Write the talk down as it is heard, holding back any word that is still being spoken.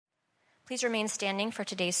Please remain standing for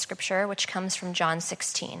today's scripture, which comes from John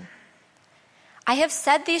 16. I have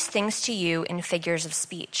said these things to you in figures of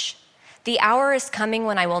speech. The hour is coming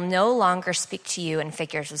when I will no longer speak to you in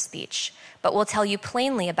figures of speech, but will tell you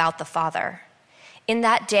plainly about the Father. In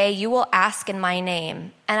that day you will ask in my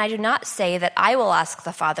name, and I do not say that I will ask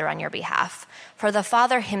the Father on your behalf, for the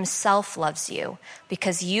Father himself loves you,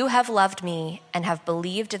 because you have loved me and have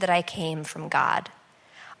believed that I came from God.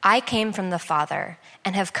 I came from the Father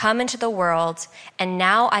and have come into the world, and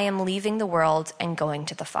now I am leaving the world and going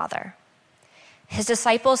to the Father. His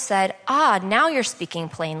disciples said, now you're speaking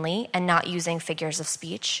plainly and not using figures of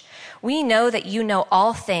speech. We know that you know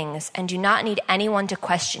all things and do not need anyone to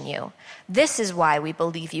question you. This is why we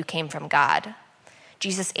believe you came from God.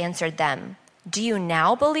 Jesus answered them, Do you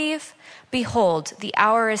now believe? Behold, the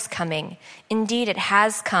hour is coming. Indeed, it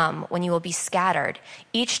has come when you will be scattered,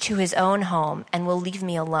 each to his own home, and will leave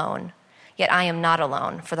me alone. Yet I am not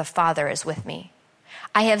alone, for the Father is with me.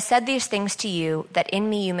 I have said these things to you, that in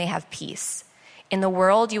me you may have peace. In the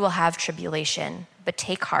world you will have tribulation, but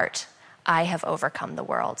take heart, I have overcome the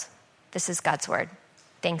world. This is God's word.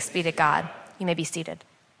 Thanks be to God. You may be seated.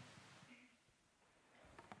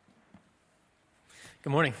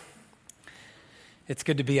 Good morning. It's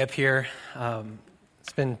good to be up here.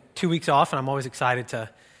 It's been 2 weeks off, and I'm always excited to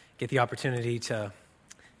get the opportunity to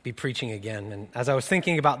be preaching again. And as I was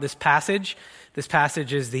thinking about this passage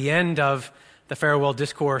is the end of the farewell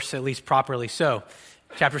discourse, at least properly so.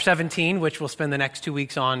 Chapter 17, which we'll spend the next 2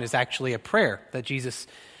 weeks on, is actually a prayer that Jesus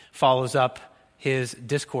follows up his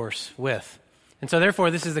discourse with. And so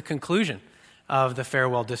therefore, this is the conclusion of the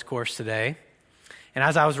farewell discourse today. And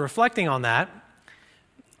as I was reflecting on that,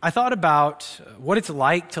 I thought about what it's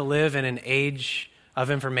like to live in an age of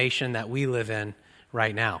information that we live in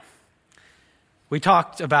right now. We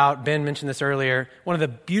talked about, Ben mentioned this earlier, one of the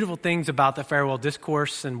beautiful things about the farewell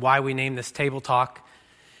discourse and why we named this table talk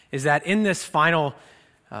is that in this final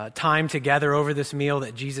time together over this meal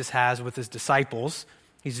that Jesus has with his disciples,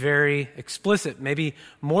 he's very explicit, maybe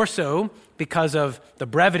more so because of the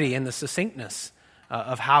brevity and the succinctness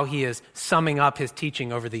of how he is summing up his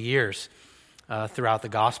teaching over the years throughout the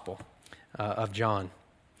Gospel of John.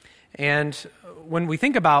 And when we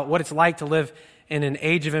think about what it's like to live in an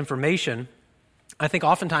age of information, I think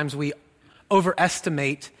oftentimes we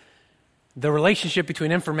overestimate the relationship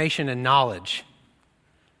between information and knowledge.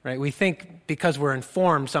 Right? We think because we're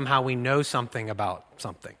informed, somehow we know something about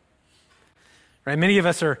something. Right? Many of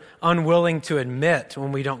us are unwilling to admit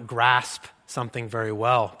when we don't grasp something very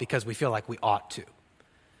well because we feel like we ought to.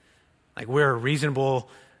 Like we're reasonable,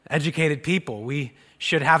 educated people. We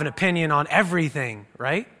should have an opinion on everything,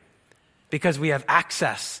 right? Because we have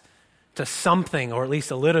access to something, or at least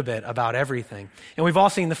a little bit, about everything. And we've all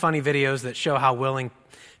seen the funny videos that show how willing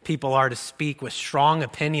people are to speak with strong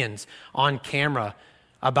opinions on camera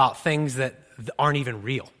about things that aren't even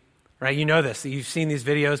real, right? You know this. You've seen these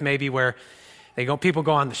videos maybe where people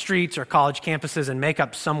go on the streets or college campuses and make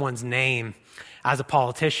up someone's name as a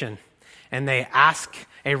politician, and they ask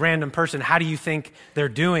a random person, how do you think they're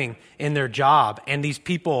doing in their job? And these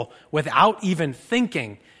people, without even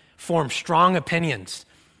thinking, form strong opinions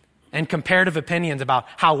and comparative opinions about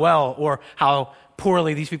how well or how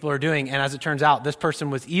poorly these people are doing. And as it turns out, this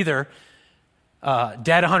person was either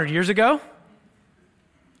dead 100 years ago,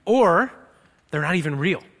 or they're not even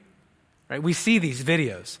real, right? We see these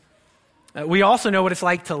videos. We also know what it's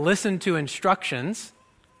like to listen to instructions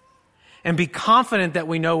and be confident that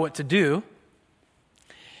we know what to do.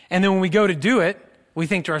 And then when we go to do it, we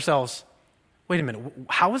think to ourselves, wait a minute,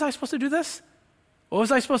 how was I supposed to do this? What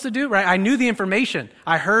was I supposed to do? Right? I knew the information.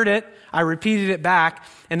 I heard it. I repeated it back,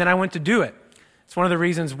 and then I went to do it. It's one of the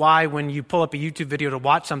reasons why when you pull up a YouTube video to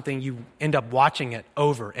watch something, you end up watching it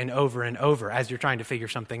over and over and over as you're trying to figure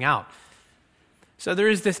something out. So there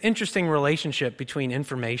is this interesting relationship between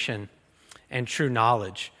information and true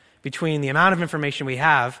knowledge, between the amount of information we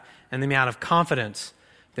have and the amount of confidence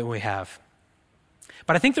that we have.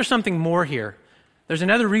 But I think there's something more here. There's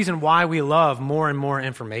another reason why we love more and more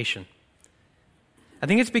information. I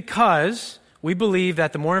think it's because we believe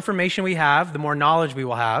that the more information we have, the more knowledge we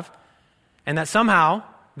will have, and that somehow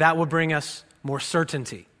that will bring us more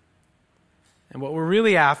certainty. And what we're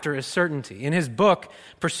really after is certainty. In his book,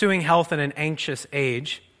 Pursuing Health in an Anxious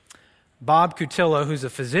Age, Bob Cutillo, who's a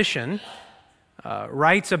physician,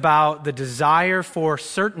 writes about the desire for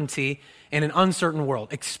certainty in an uncertain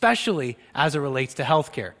world, especially as it relates to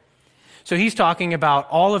healthcare. So he's talking about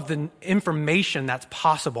all of the information that's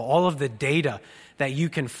possible, all of the data that you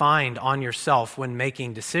can find on yourself when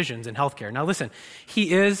making decisions in healthcare. Now listen,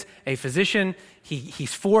 he is a physician,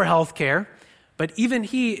 he's for healthcare, but even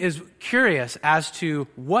he is curious as to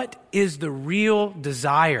what is the real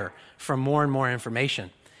desire for more and more information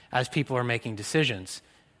as people are making decisions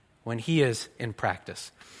when he is in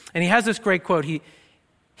practice. And he has this great quote.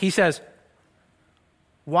 He says,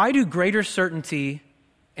 "Why do greater certainty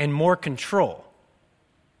and more control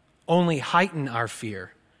only heighten our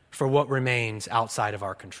fear for what remains outside of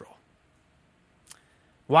our control?"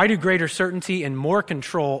 Why do greater certainty and more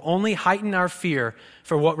control only heighten our fear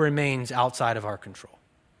for what remains outside of our control?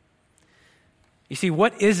 You see,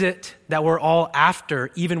 what is it that we're all after,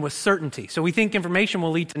 even with certainty? So we think information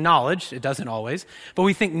will lead to knowledge. It doesn't always. But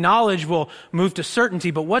we think knowledge will move to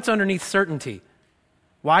certainty. But what's underneath certainty?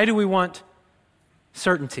 Why do we want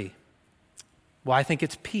certainty? Well, I think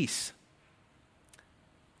it's peace.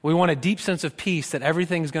 We want a deep sense of peace that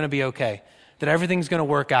everything's going to be okay, that everything's going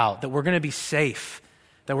to work out, that we're going to be safe,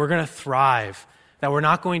 that we're going to thrive, that we're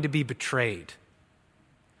not going to be betrayed,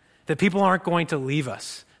 that people aren't going to leave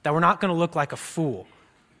us, that we're not going to look like a fool.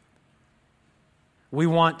 We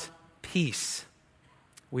want peace.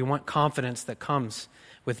 We want confidence that comes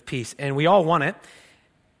with peace, and we all want it.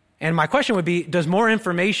 And my question would be, does more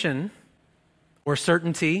information or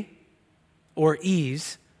certainty or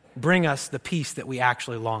ease bring us the peace that we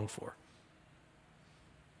actually long for?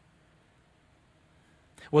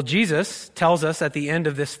 Well, Jesus tells us at the end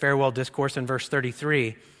of this farewell discourse in verse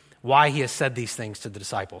 33 why he has said these things to the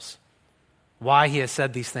disciples, why he has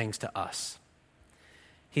said these things to us.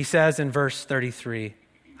 He says in verse 33,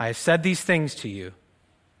 "I have said these things to you,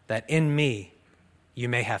 that in me you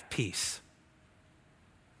may have peace."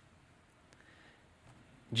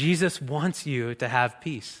 Jesus wants you to have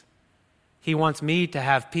peace. He wants me to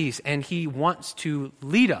have peace, and he wants to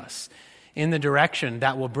lead us in the direction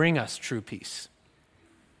that will bring us true peace.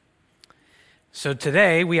 So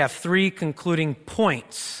today we have 3 concluding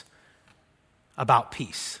points about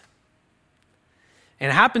peace. And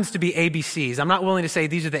it happens to be ABCs. I'm not willing to say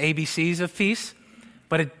these are the ABCs of peace,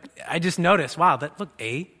 but I just noticed, wow, look,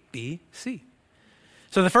 A, B, C.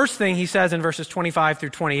 So the first thing he says in verses 25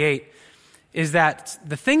 through 28 is that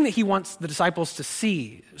the thing that he wants the disciples to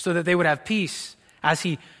see so that they would have peace, as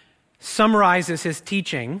he summarizes his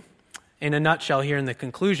teaching in a nutshell here in the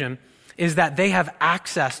conclusion, is that they have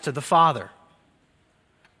access to the Father.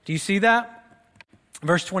 Do you see that?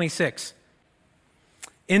 Verse 26.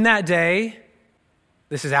 "In that day,"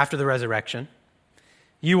 this is after the resurrection,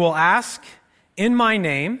 "you will ask in my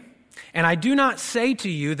name, and I do not say to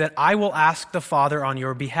you that I will ask the Father on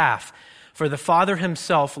your behalf, for the Father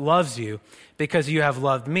himself loves you because you have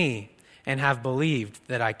loved me and have believed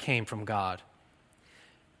that I came from God."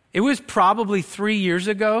 It was probably 3 years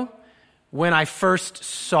ago when I first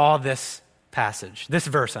saw this passage, this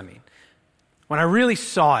verse, when I really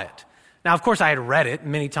saw it. Now, of course, I had read it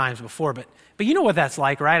many times before, but you know what that's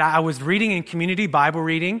like, right? I was reading in community Bible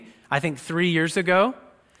reading, I think 3 years ago,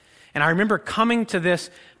 and I remember coming to this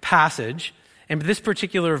passage and this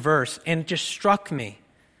particular verse, and it just struck me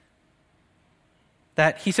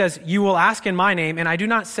that he says, "You will ask in my name, and I do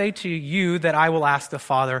not say to you that I will ask the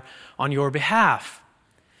Father on your behalf."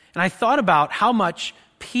 And I thought about how much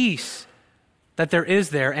peace that there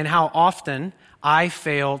is there and how often I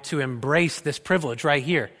fail to embrace this privilege right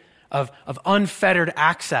here of unfettered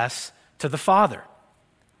access to the Father.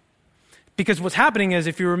 Because what's happening is,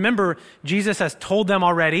 if you remember, Jesus has told them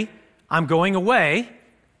already, "I'm going away,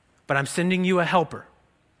 but I'm sending you a helper."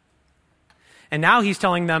 And now he's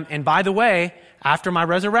telling them, and by the way, after my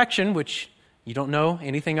resurrection, which you don't know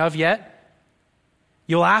anything of yet,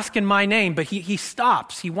 you'll ask in my name, but he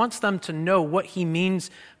stops. He wants them to know what he means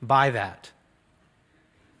by that.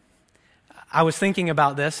 I was thinking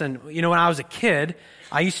about this, and when I was a kid,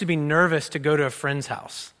 I used to be nervous to go to a friend's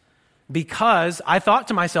house because I thought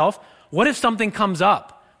to myself, what if something comes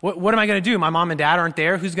up? What am I going to do? My mom and dad aren't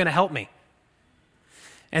there. Who's going to help me?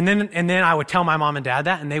 And then I would tell my mom and dad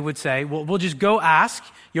that, and they would say, well, we'll just go ask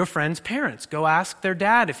your friend's parents. Go ask their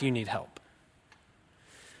dad if you need help.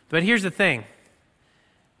 But here's the thing,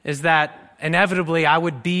 is that inevitably I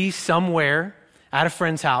would be somewhere at a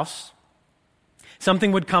friend's house.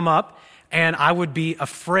 Something would come up, and I would be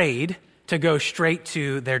afraid to go straight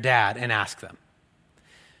to their dad and ask them.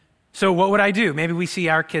 So what would I do? Maybe we see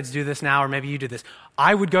our kids do this now, or maybe you do this.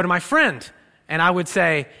 I would go to my friend, and I would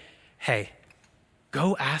say, "Hey,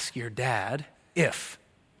 go ask your dad if."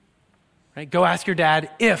 Right? Go ask your dad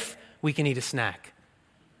if we can eat a snack.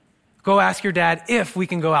 Go ask your dad if we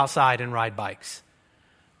can go outside and ride bikes.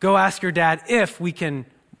 Go ask your dad if we can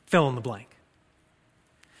fill in the blank.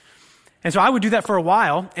 And so I would do that for a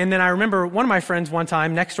while, and then I remember one of my friends one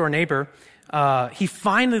time, next door neighbor, he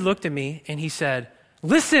finally looked at me and he said,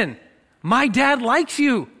 "Listen, my dad likes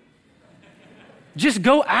you." Just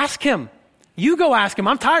go ask him. You go ask him.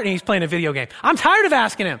 I'm tired. And he's playing a video game. I'm tired of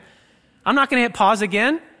asking him. I'm not going to hit pause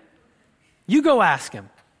again. You go ask him.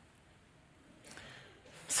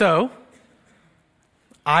 So,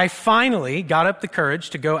 I finally got up the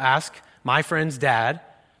courage to go ask my friend's dad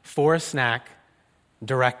for a snack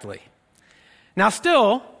directly. Now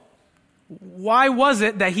still, why was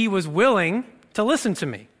it that he was willing to listen to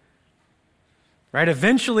me? Right?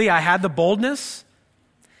 Eventually I had the boldness,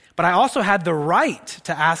 but I also had the right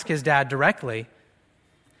to ask his dad directly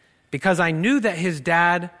because I knew that his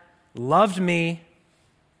dad loved me,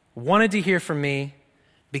 wanted to hear from me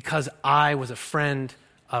because I was a friend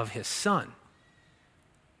of his son.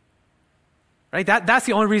 Right? That's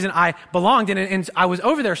the only reason I belonged. And I was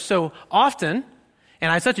over there so often, and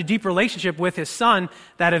I had such a deep relationship with his son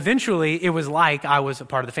that eventually it was like I was a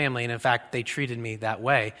part of the family. And in fact, they treated me that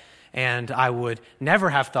way. And I would never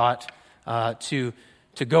have thought to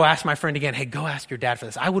go ask my friend again, hey, go ask your dad for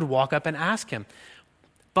this. I would walk up and ask him.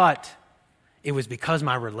 But it was because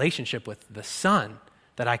my relationship with the son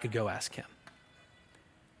that I could go ask him.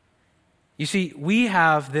 You see, we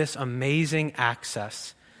have this amazing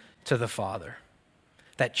access to the Father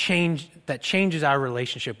that changes our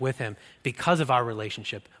relationship with him because of our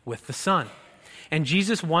relationship with the Son. And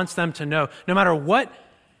Jesus wants them to know, no matter what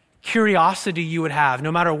curiosity you would have,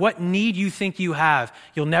 no matter what need you think you have,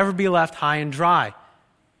 you'll never be left high and dry.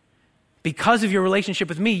 Because of your relationship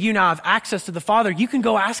with me, you now have access to the Father. You can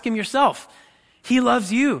go ask him yourself. He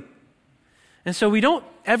loves you. And so we don't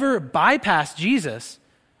ever bypass Jesus.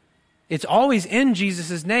 It's always in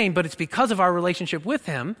Jesus' name, but it's because of our relationship with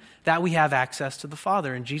him that we have access to the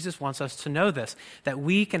Father. And Jesus wants us to know this, that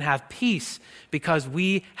we can have peace because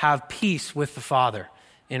we have peace with the Father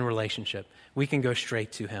in relationship. We can go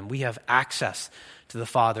straight to him. We have access to the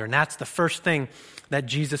Father. And that's the first thing that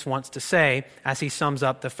Jesus wants to say as he sums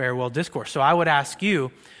up the farewell discourse. So I would ask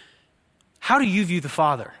you, how do you view the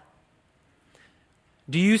Father?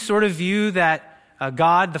 Do you sort of view that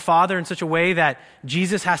God, the Father, in such a way that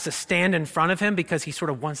Jesus has to stand in front of him because he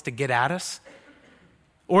sort of wants to get at us?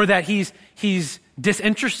 Or that he's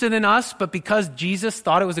disinterested in us, but because Jesus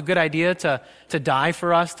thought it was a good idea to die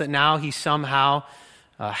for us, that now he somehow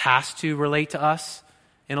has to relate to us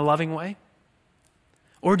in a loving way?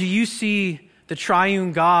 Or do you see the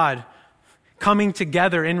triune God coming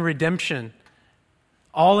together in redemption,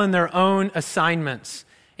 all in their own assignments,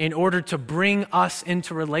 in order to bring us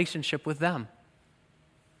into relationship with them?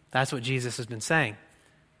 That's what Jesus has been saying.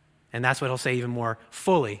 And that's what he'll say even more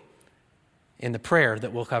fully in the prayer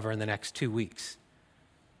that we'll cover in the next 2 weeks.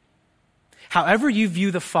 However you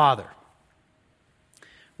view the Father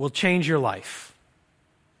will change your life.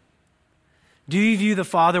 Do you view the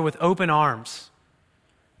Father with open arms,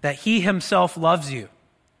 that he himself loves you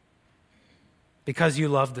because you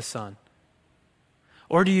love the Son?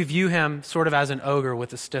 Or do you view him sort of as an ogre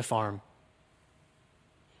with a stiff arm?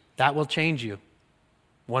 That will change you.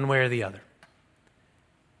 One way or the other.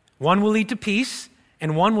 One will lead to peace,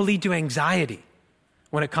 and one will lead to anxiety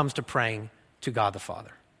when it comes to praying to God the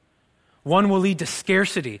Father. One will lead to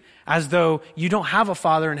scarcity, as though you don't have a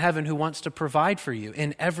Father in heaven who wants to provide for you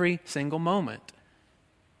in every single moment.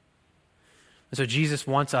 And so Jesus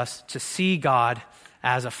wants us to see God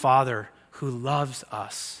as a Father who loves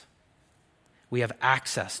us. We have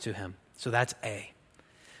access to him. So that's A.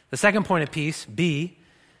 The second point of peace, B,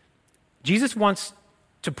 Jesus wants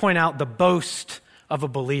to point out the boast of a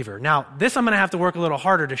believer. Now, this I'm going to have to work a little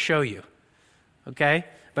harder to show you, okay?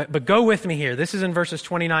 But go with me here. This is in verses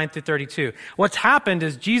 29 through 32. What's happened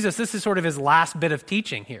is Jesus, this is sort of his last bit of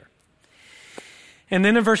teaching here. And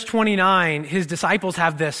then in verse 29, his disciples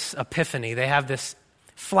have this epiphany. They have this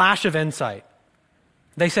flash of insight.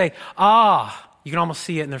 They say, you can almost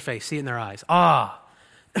see it in their face, see it in their eyes.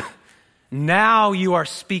 Now you are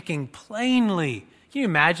speaking plainly. Can you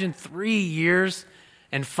imagine 3 years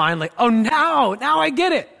and finally, now I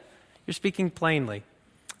get it. You're speaking plainly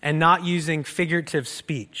and not using figurative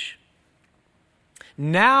speech.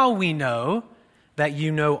 Now we know that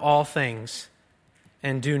you know all things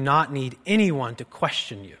and do not need anyone to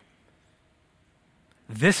question you.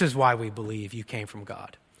 This is why we believe you came from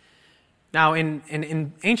God. Now,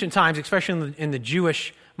 in ancient times, especially in the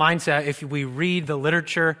Jewish mindset, if we read the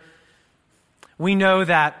literature, we know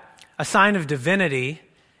that a sign of divinity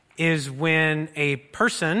is when a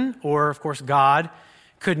person, or of course God,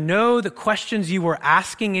 could know the questions you were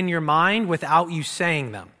asking in your mind without you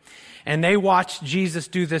saying them. And they watched Jesus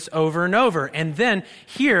do this over and over. And then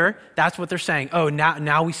here, that's what they're saying.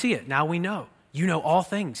 Now we see it. Now we know. You know all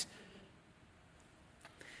things.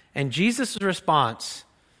 And Jesus' response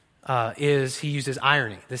is he uses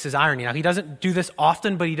irony. This is irony. Now, he doesn't do this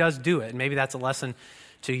often, but he does do it. And maybe that's a lesson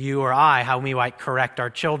to you or I, how we might correct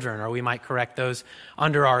our children, or we might correct those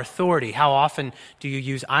under our authority. How often do you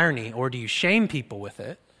use irony, or do you shame people with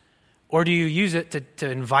it, or do you use it to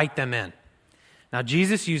invite them in? Now,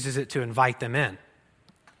 Jesus uses it to invite them in.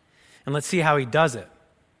 And let's see how he does it.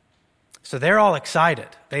 So they're all excited.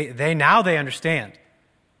 They now understand.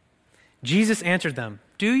 Jesus answered them,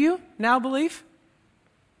 "Do you now believe?"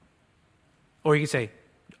 Or you could say,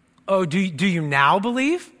 "Oh, do you now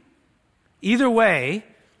believe?" Either way,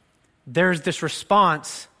 there's this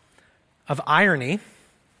response of irony,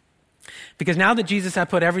 because now that Jesus had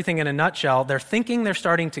put everything in a nutshell, they're thinking they're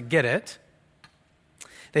starting to get it.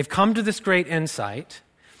 They've come to this great insight,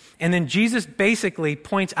 and then Jesus basically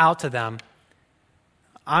points out to them,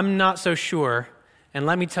 "I'm not so sure, and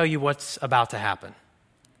let me tell you what's about to happen."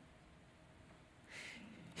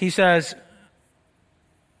 He says,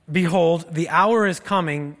 "Behold, the hour is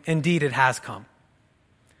coming, indeed it has come,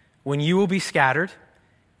 when you will be scattered,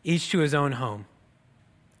 each to his own home,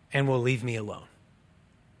 and will leave me alone."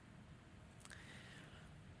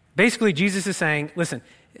 Basically, Jesus is saying, listen,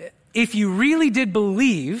 if you really did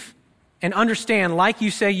believe and understand like you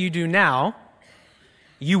say you do now,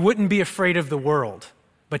 you wouldn't be afraid of the world,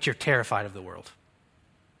 but you're terrified of the world.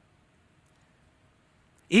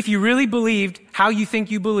 If you really believed how you think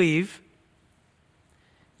you believe,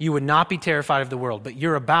 you would not be terrified of the world, but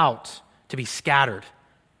you're about to be scattered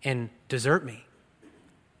and desert me.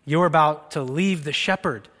 You're about to leave the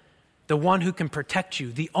shepherd, the one who can protect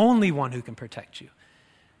you, the only one who can protect you.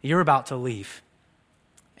 You're about to leave,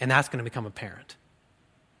 and that's going to become apparent.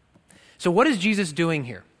 So what is Jesus doing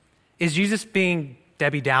here? Is Jesus being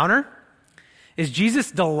Debbie Downer? Is Jesus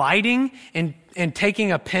delighting in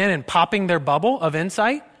taking a pen and popping their bubble of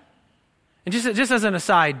insight? And just as an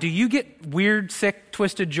aside, do you get weird, sick,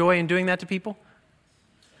 twisted joy in doing that to people?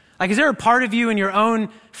 Like, is there a part of you in your own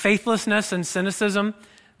faithlessness and cynicism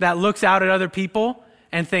that looks out at other people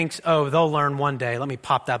and thinks, oh, they'll learn one day, let me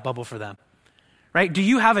pop that bubble for them? Right? Do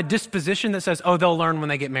you have a disposition that says, oh, they'll learn when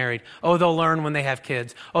they get married. Oh, they'll learn when they have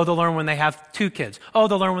kids. Oh, they'll learn when they have 2 kids. Oh,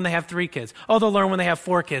 they'll learn when they have 3 kids. Oh, they'll learn when they have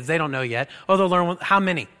 4 kids. They don't know yet. Oh, they'll learn how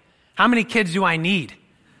many? How many kids do I need?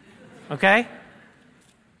 Okay?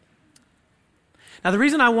 Now, the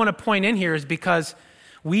reason I want to point in here is because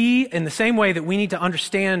we, in the same way that we need to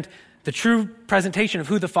understand the true presentation of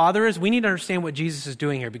who the Father is, we need to understand what Jesus is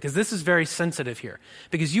doing here, because this is very sensitive here.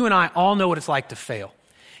 Because you and I all know what it's like to fail.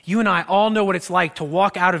 You and I all know what it's like to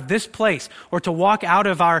walk out of this place or to walk out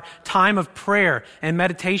of our time of prayer and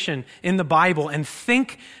meditation in the Bible and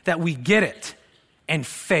think that we get it and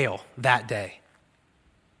fail that day.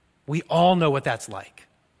 We all know what that's like.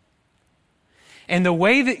 And the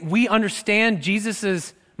way that we understand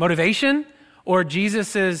Jesus' motivation or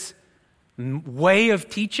Jesus' way of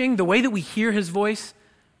teaching, the way that we hear his voice,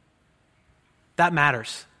 that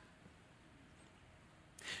matters.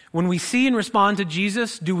 When we see and respond to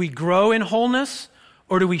Jesus, do we grow in wholeness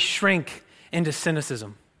or do we shrink into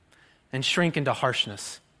cynicism and shrink into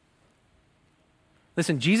harshness?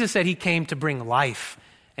 Listen, Jesus said he came to bring life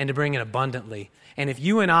and to bring it abundantly. And if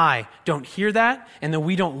you and I don't hear that and then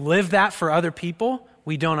we don't live that for other people,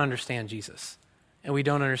 we don't understand Jesus and we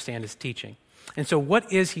don't understand his teaching. And so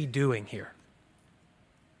what is he doing here?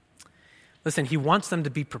 Listen, he wants them to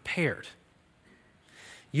be prepared.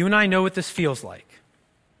 You and I know what this feels like.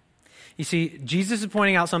 You see, Jesus is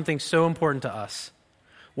pointing out something so important to us.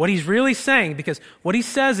 What he's really saying, because what he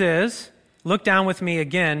says is, look down with me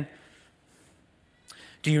again.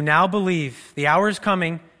 Do you now believe the hour is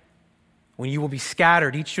coming when you will be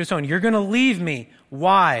scattered, each to his own? You're going to leave me.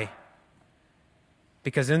 Why?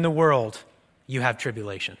 Because in the world, you have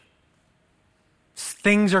tribulation.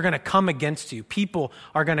 Things are going to come against you. People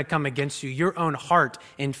are going to come against you. Your own heart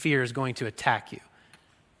in fear is going to attack you.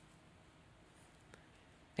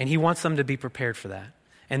 And he wants them to be prepared for that.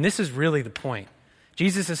 And this is really the point.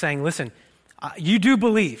 Jesus is saying, listen, you do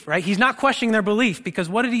believe, right? He's not questioning their belief, because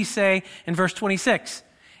what did he say in verse 26?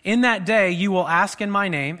 In that day you will ask in my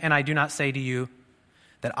name, and I do not say to you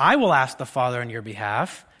that I will ask the Father on your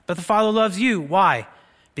behalf, but the Father loves you. Why?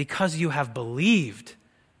 Because you have believed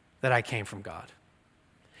that I came from God.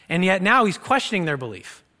 And yet now he's questioning their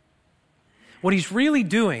belief. What he's really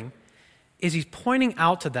doing is he's pointing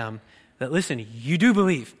out to them that, listen, you do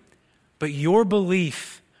believe, but your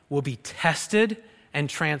belief will be tested and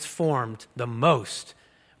transformed the most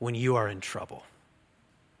when you are in trouble.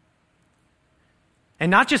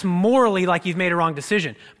 And not just morally, like you've made a wrong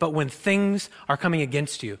decision, but when things are coming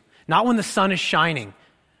against you. Not when the sun is shining,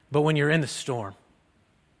 but when you're in the storm.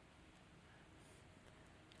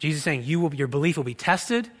 Jesus is saying your belief will be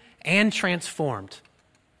tested and transformed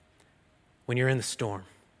when you're in the storm.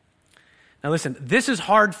 Now listen, this is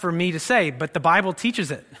hard for me to say, but the Bible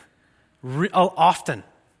teaches it often.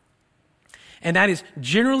 And that is,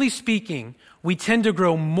 generally speaking, we tend to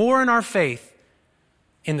grow more in our faith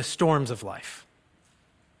in the storms of life.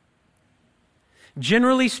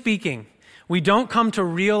 Generally speaking, we don't come to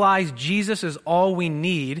realize Jesus is all we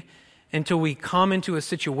need until we come into a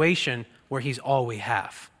situation where he's all we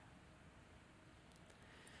have.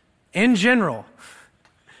 In general,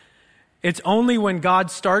 it's only when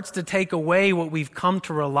God starts to take away what we've come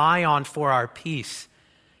to rely on for our peace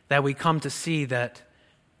that we come to see that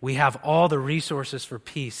we have all the resources for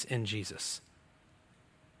peace in Jesus.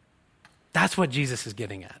 That's what Jesus is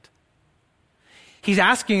getting at. He's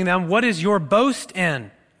asking them, what is your boast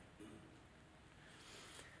in?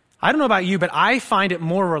 I don't know about you, but I find it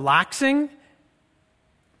more relaxing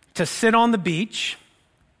to sit on the beach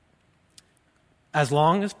for as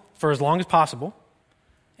long as possible,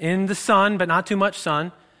 in the sun, but not too much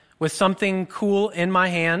sun, with something cool in my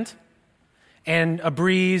hand and a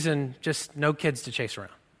breeze and just no kids to chase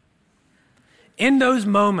around. In those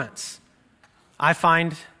moments, I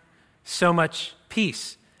find so much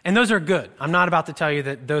peace. And those are good. I'm not about to tell you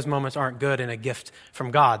that those moments aren't good and a gift from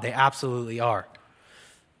God. They absolutely are.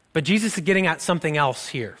 But Jesus is getting at something else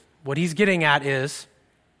here. What he's getting at is,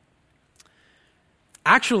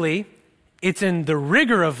 actually, it's in the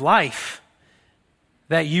rigor of life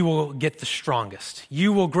that you will get the strongest.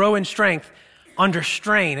 You will grow in strength under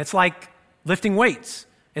strain. It's like lifting weights.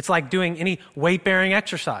 It's like doing any weight-bearing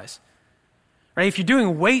exercise. Right? If you're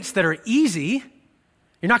doing weights that are easy,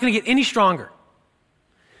 you're not going to get any stronger.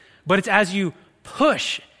 But it's as you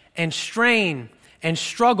push and strain and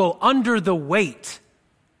struggle under the weight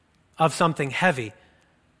of something heavy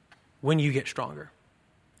when you get stronger.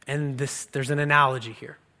 And there's an analogy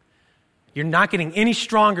here. You're not getting any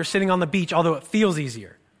stronger sitting on the beach, although it feels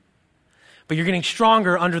easier. But you're getting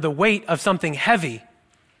stronger under the weight of something heavy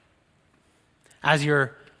as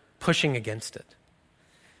you're pushing against it.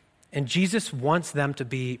 And Jesus wants them to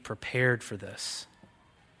be prepared for this.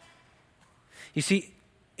 You see,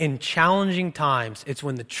 in challenging times, it's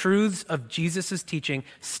when the truths of Jesus' teaching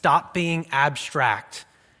stop being abstract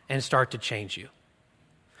and start to change you.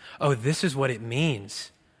 Oh, this is what it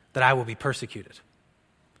means that I will be persecuted.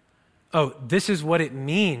 Oh, this is what it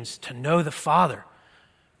means to know the Father.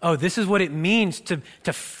 Oh, this is what it means to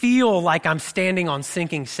feel like I'm standing on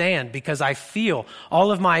sinking sand because I feel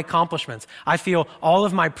all of my accomplishments. I feel all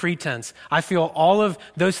of my pretense. I feel all of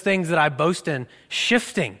those things that I boast in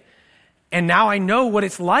shifting. And now I know what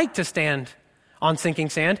it's like to stand on sinking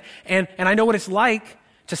sand. And I know what it's like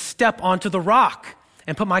to step onto the rock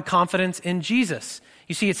and put my confidence in Jesus.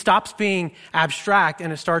 You see, it stops being abstract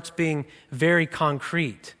and it starts being very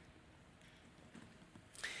concrete.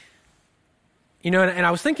 You know, and I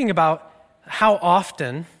was thinking about how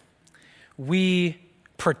often we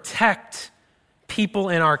protect people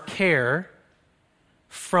in our care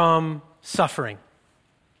from suffering.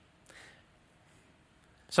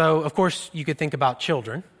 So, of course, you could think about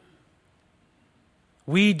children.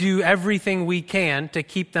 We do everything we can to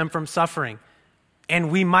keep them from suffering, and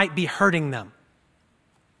we might be hurting them.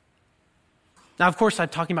 Now, of course, I'm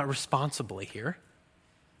talking about responsibly here.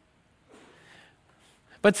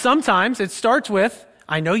 But sometimes it starts with,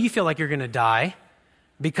 I know you feel like you're going to die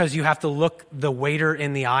because you have to look the waiter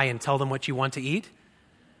in the eye and tell them what you want to eat,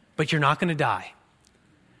 but you're not going to die.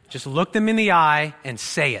 Just look them in the eye and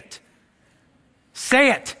say it.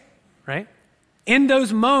 Say it, right? In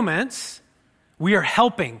those moments, we are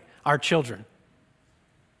helping our children.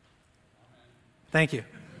 Thank you.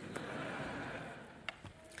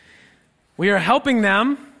 We are helping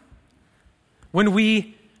them when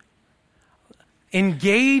we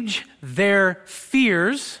engage their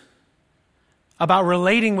fears about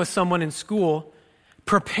relating with someone in school,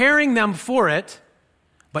 preparing them for it,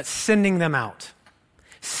 but sending them out,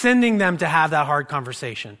 sending them to have that hard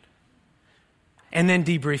conversation, and then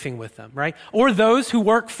debriefing with them, right? Or those who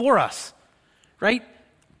work for us, right?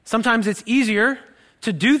 Sometimes it's easier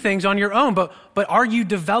to do things on your own, but are you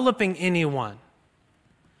developing anyone?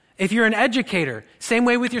 If you're an educator, same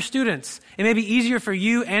way with your students. It may be easier for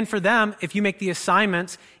you and for them if you make the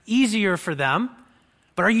assignments easier for them,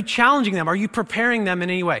 but are you challenging them? Are you preparing them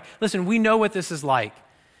in any way? Listen, we know what this is like,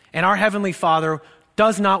 and our Heavenly Father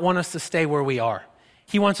does not want us to stay where we are.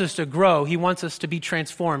 He wants us to grow. He wants us to be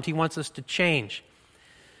transformed. He wants us to change.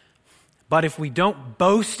 But if we don't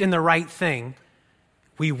boast in the right thing,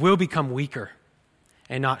 we will become weaker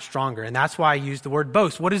and not stronger. And that's why I use the word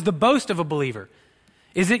boast. What is the boast of a believer?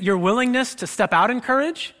 Is it your willingness to step out in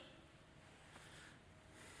courage?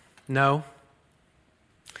 No.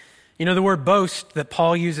 You know, the word boast that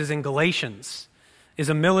Paul uses in Galatians is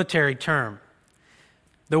a military term.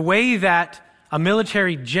 The way that a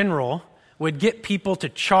military general would get people to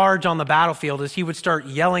charge on the battlefield is he would start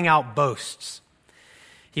yelling out boasts.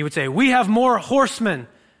 He would say, we have more horsemen,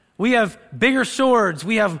 we have bigger swords,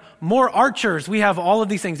 we have more archers, we have all of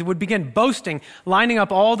these things. It would begin boasting, lining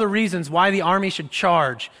up all the reasons why the army should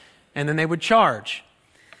charge, and then they would charge.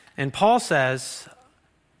 And Paul says,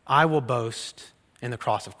 I will boast in the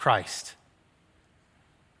cross of Christ.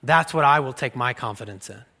 That's what I will take my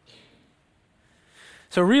confidence in.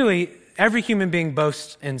 So really, every human being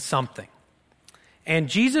boasts in something. And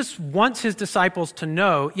Jesus wants his disciples to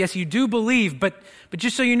know, yes, you do believe, but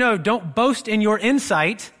just so you know, don't boast in your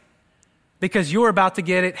insight because you're about to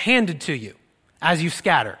get it handed to you as you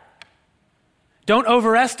scatter. Don't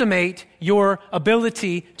overestimate your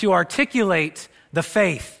ability to articulate the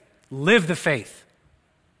faith, live the faith.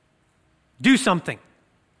 Do something.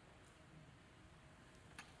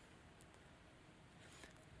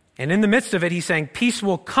 And in the midst of it, he's saying peace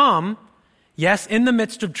will come, yes, in the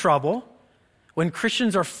midst of trouble, when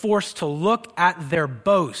Christians are forced to look at their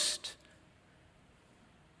boast.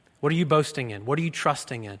 What are you boasting in? What are you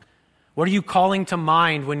trusting in? What are you calling to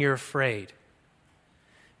mind when you're afraid?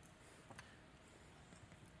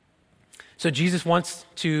 So Jesus wants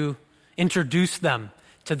to introduce them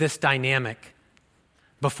to this dynamic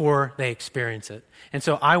before they experience it. And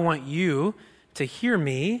so I want you to hear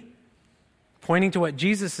me pointing to what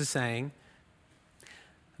Jesus is saying,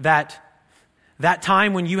 that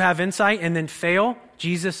time when you have insight and then fail,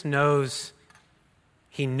 Jesus knows,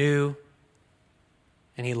 he knew,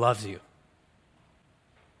 and he loves you.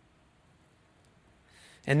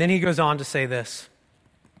 And then he goes on to say this,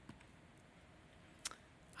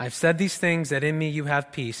 I've said these things that in me you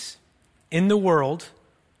have peace. In the world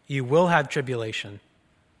you will have tribulation,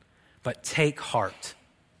 but take heart.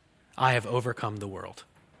 I have overcome the world.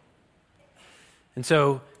 And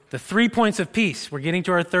so the 3 points of peace, we're getting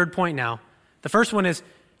to our third point now. The first one is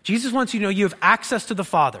Jesus wants you to know you have access to the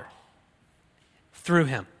Father through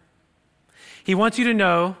him. He wants you to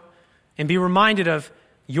know and be reminded of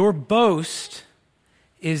your boast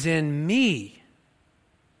is in me,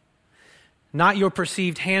 not your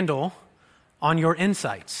perceived handle on your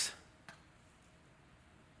insights.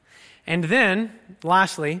 And then,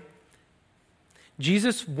 lastly,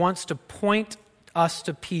 Jesus wants to point us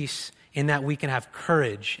to peace in that we can have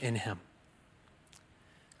courage in him.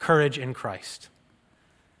 Courage in Christ.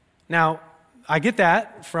 Now, I get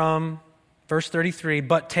that from verse 33,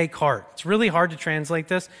 but take heart. It's really hard to translate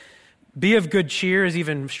this. Be of good cheer is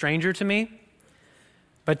even stranger to me,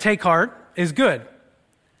 but take heart is good.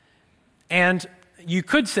 And you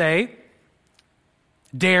could say,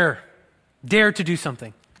 dare to do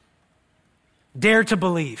something. Dare to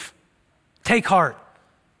believe. Take heart.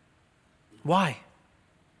 Why?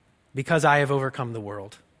 Because I have overcome the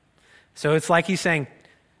world. So it's like he's saying,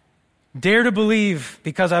 dare to believe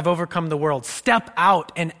because I've overcome the world. Step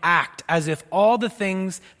out and act as if all the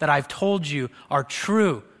things that I've told you are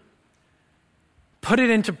true. Put it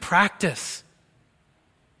into practice.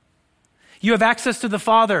 You have access to the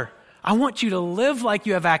Father. I want you to live like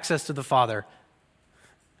you have access to the Father.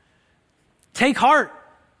 Take heart.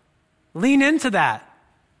 Lean into that.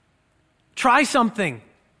 Try something.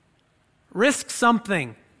 Risk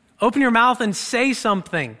something. Open your mouth and say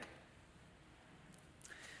something.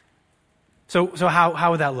 So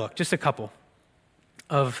how would that look? Just a couple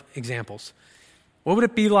of examples. What would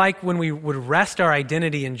it be like when we would rest our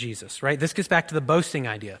identity in Jesus, right? This gets back to the boasting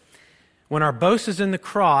idea. When our boast is in the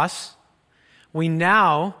cross, we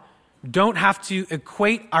now don't have to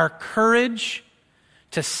equate our courage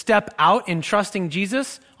to step out in trusting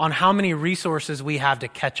Jesus on how many resources we have to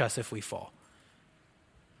catch us if we fall.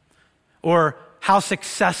 Or how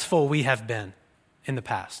successful we have been in the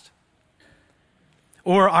past.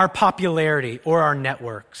 Or our popularity or our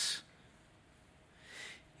networks.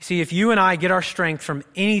 See, if you and I get our strength from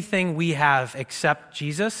anything we have except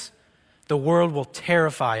Jesus, the world will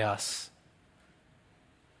terrify us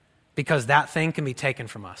because that thing can be taken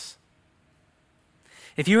from us.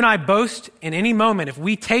 If you and I boast in any moment, if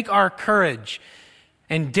we take our courage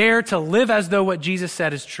and dare to live as though what Jesus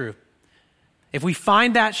said is true, if we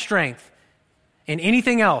find that strength in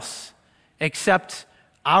anything else except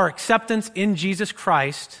our acceptance in Jesus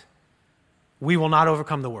Christ, we will not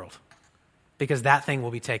overcome the world because that thing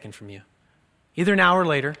will be taken from you. Either now or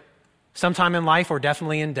later, sometime in life or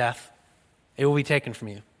definitely in death, it will be taken from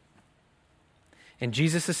you. And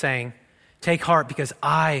Jesus is saying, take heart because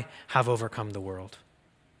I have overcome the world.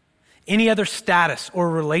 Any other status or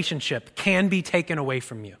relationship can be taken away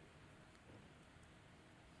from you.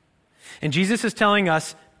 And Jesus is telling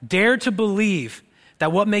us, dare to believe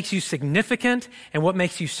that what makes you significant and what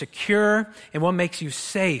makes you secure and what makes you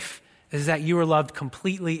safe is that you are loved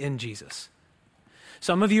completely in Jesus.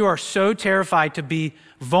 Some of you are so terrified to be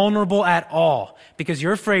vulnerable at all because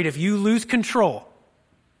you're afraid if you lose control,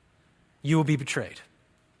 you will be betrayed.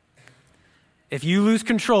 If you lose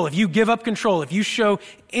control, if you give up control, if you show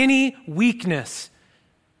any weakness,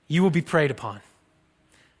 you will be preyed upon.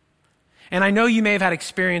 And I know you may have had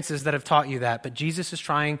experiences that have taught you that, but Jesus is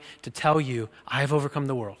trying to tell you, I have overcome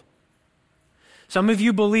the world. Some of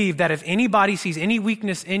you believe that if anybody sees any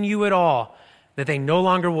weakness in you at all, that they no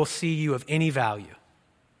longer will see you of any value.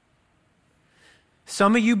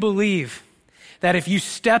 Some of you believe that if you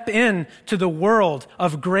step into the world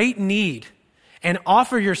of great need and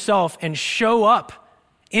offer yourself and show up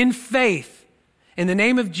in faith in the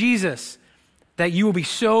name of Jesus, that you will be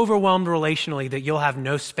so overwhelmed relationally that you'll have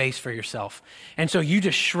no space for yourself. And so you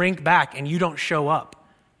just shrink back and you don't show up.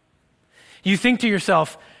 You think to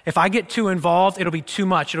yourself, if I get too involved, it'll be too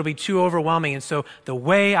much. It'll be too overwhelming. And so the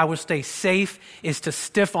way I will stay safe is to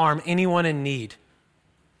stiff arm anyone in need.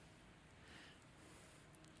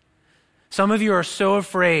 Some of you are so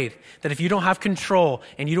afraid that if you don't have control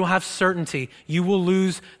and you don't have certainty, you will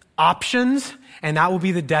lose options and that will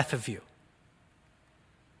be the death of you.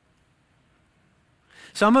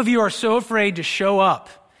 Some of you are so afraid to show up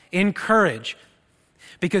in courage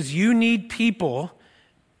because you need people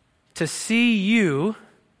to see you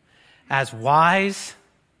as wise,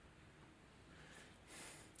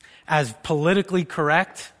 as politically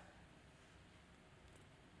correct,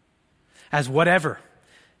 as whatever.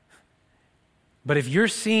 But if you're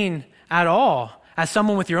seen at all as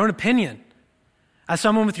someone with your own opinion, as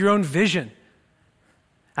someone with your own vision,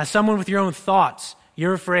 as someone with your own thoughts,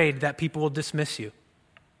 you're afraid that people will dismiss you.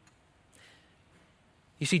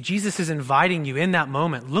 You see, Jesus is inviting you in that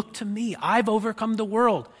moment. Look to me. I've overcome the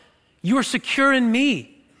world. You are secure in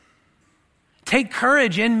me. Take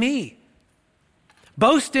courage in me.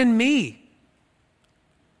 Boast in me.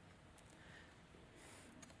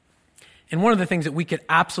 And one of the things that we could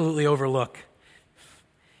absolutely overlook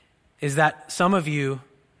is that some of you,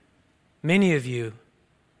 many of you,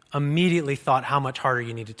 immediately thought how much harder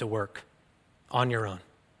you needed to work on your own.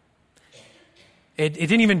 It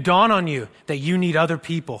didn't even dawn on you that you need other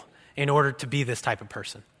people in order to be this type of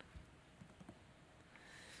person.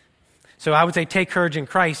 So I would say take courage in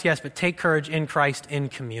Christ, yes, but take courage in Christ in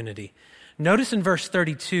community. Notice in verse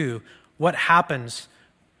 32 what happens.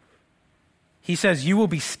 He says, you will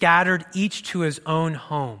be scattered each to his own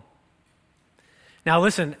home. Now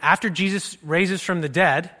listen, after Jesus raises from the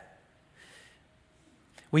dead,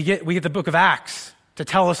 we get the book of Acts to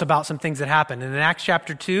tell us about some things that happened. And in Acts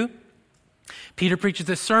chapter 2, Peter preaches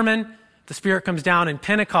this sermon, the Spirit comes down in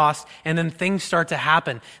Pentecost, and then things start to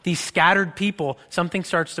happen. These scattered people, something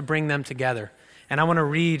starts to bring them together. And I want to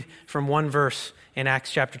read from one verse in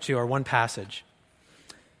Acts chapter 2, or one passage.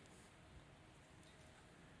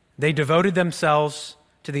 They devoted themselves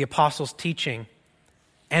to the apostles' teaching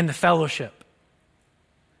and the fellowship,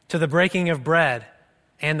 to the breaking of bread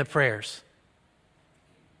and the prayers.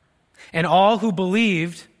 And all who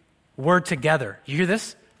believed were together. You hear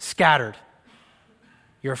this? Scattered.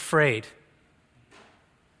 You're afraid.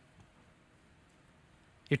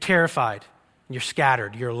 You're terrified. You're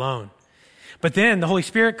scattered. You're alone. But then the Holy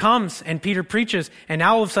Spirit comes and Peter preaches, and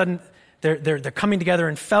now all of a sudden they're coming together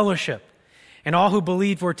in fellowship. And all who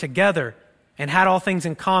believed were together and had all things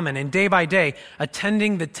in common. And day by day,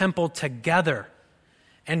 attending the temple together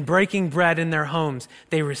and breaking bread in their homes,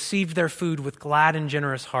 they received their food with glad and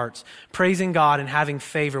generous hearts, praising God and having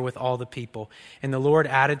favor with all the people. And the Lord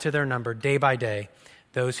added to their number day by day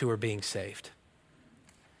those who were being saved.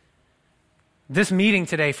 This meeting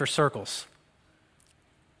today for Circles,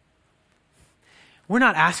 we're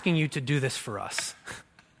not asking you to do this for us.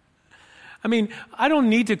 I mean, we don't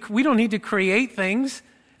need to create things.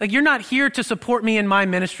 Like, you're not here to support me in my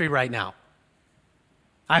ministry right now.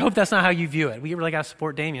 I hope that's not how you view it. We really got to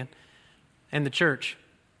support Damien and the church.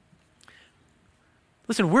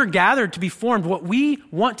 Listen, we're gathered to be formed. What we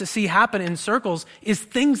want to see happen in Circles is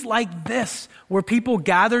things like this, where people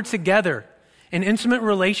gather together in intimate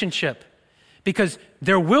relationship, because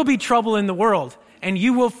there will be trouble in the world, and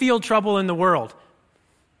you will feel trouble in the world.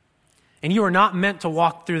 And you are not meant to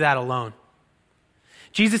walk through that alone.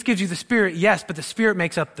 Jesus gives you the Spirit, yes, but the Spirit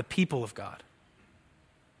makes up the people of God.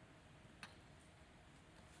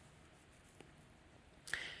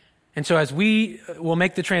 And so as we will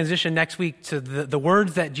make the transition next week to the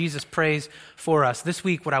words that Jesus prays for us, this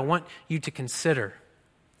week what I want you to consider,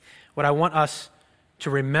 what I want us to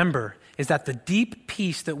remember, is that the deep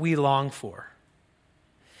peace that we long for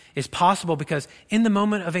is possible because in the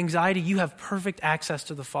moment of anxiety, you have perfect access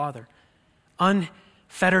to the Father,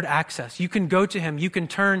 unfettered access. You can go to him. You can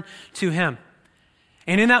turn to him.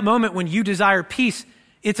 And in that moment when you desire peace,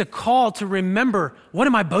 it's a call to remember, what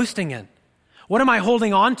am I boasting in? What am I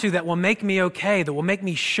holding on to that will make me okay, that will make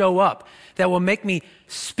me show up, that will make me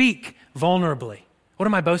speak vulnerably? What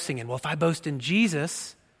am I boasting in? Well, if I boast in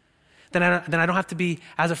Jesus, then I don't have to be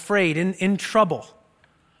as afraid, in trouble.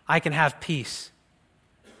 I can have peace.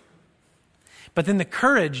 But then the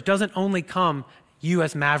courage doesn't only come you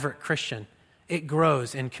as Maverick Christian. It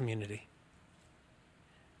grows in community.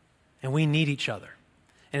 And we need each other.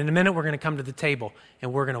 And in a minute, we're going to come to the table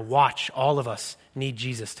and we're going to watch all of us need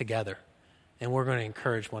Jesus together. And we're going to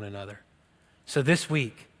encourage one another. So this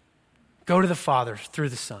week, go to the Father through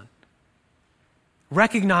the Son.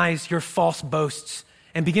 Recognize your false boasts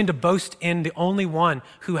and begin to boast in the only one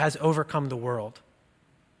who has overcome the world.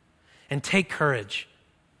 And take courage.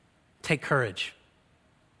 Take courage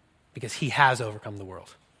because he has overcome the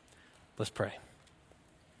world. Let's pray.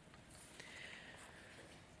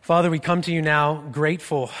 Father, we come to you now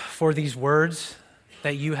grateful for these words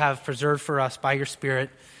that you have preserved for us by your Spirit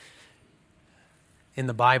in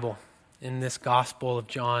the Bible, in this Gospel of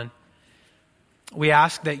John. We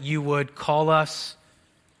ask that you would call us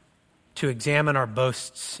to examine our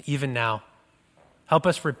boasts even now. Help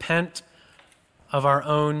us repent of our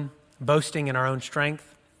own boasting in our own strength.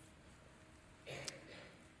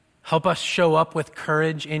 Help us show up with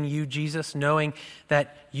courage in you, Jesus, knowing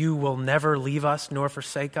that you will never leave us nor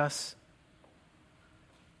forsake us.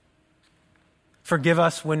 Forgive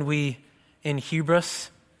us when we, in hubris,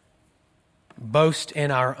 boast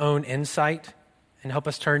in our own insight, and help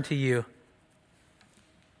us turn to you.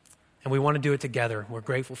 And we want to do it together. We're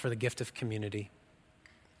grateful for the gift of community.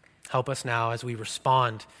 Help us now as we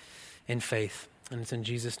respond in faith. And it's in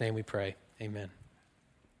Jesus' name we pray. Amen.